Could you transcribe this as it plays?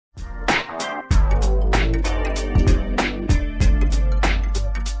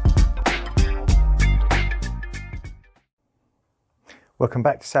Welcome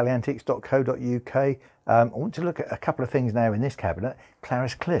back to salyantiques.co.uk. I want to look at a couple of things now in this cabinet.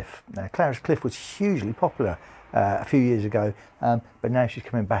 Clarice Cliff. Now, Clarice Cliff was hugely popular a few years ago, but now she's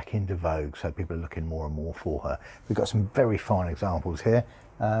coming back into vogue, so people are looking more and more for her. We've got some very fine examples here.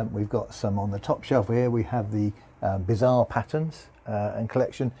 We've got some on the top shelf here. We have the bizarre patterns and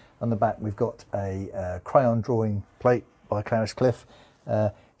collection. On the back we've got a crayon drawing plate by Clarice Cliff.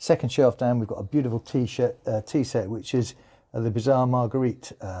 Second shelf down we've got a beautiful tea set, which is the bizarre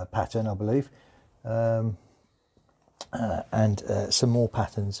Marguerite pattern, I believe, and some more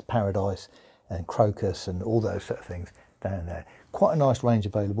patterns, Paradise and Crocus and all those sort of things down there. Quite a nice range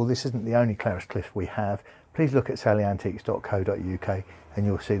available. This isn't the only Clarice Cliff we have. Please look at salyantiques.co.uk and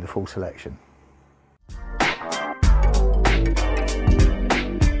you'll see the full selection.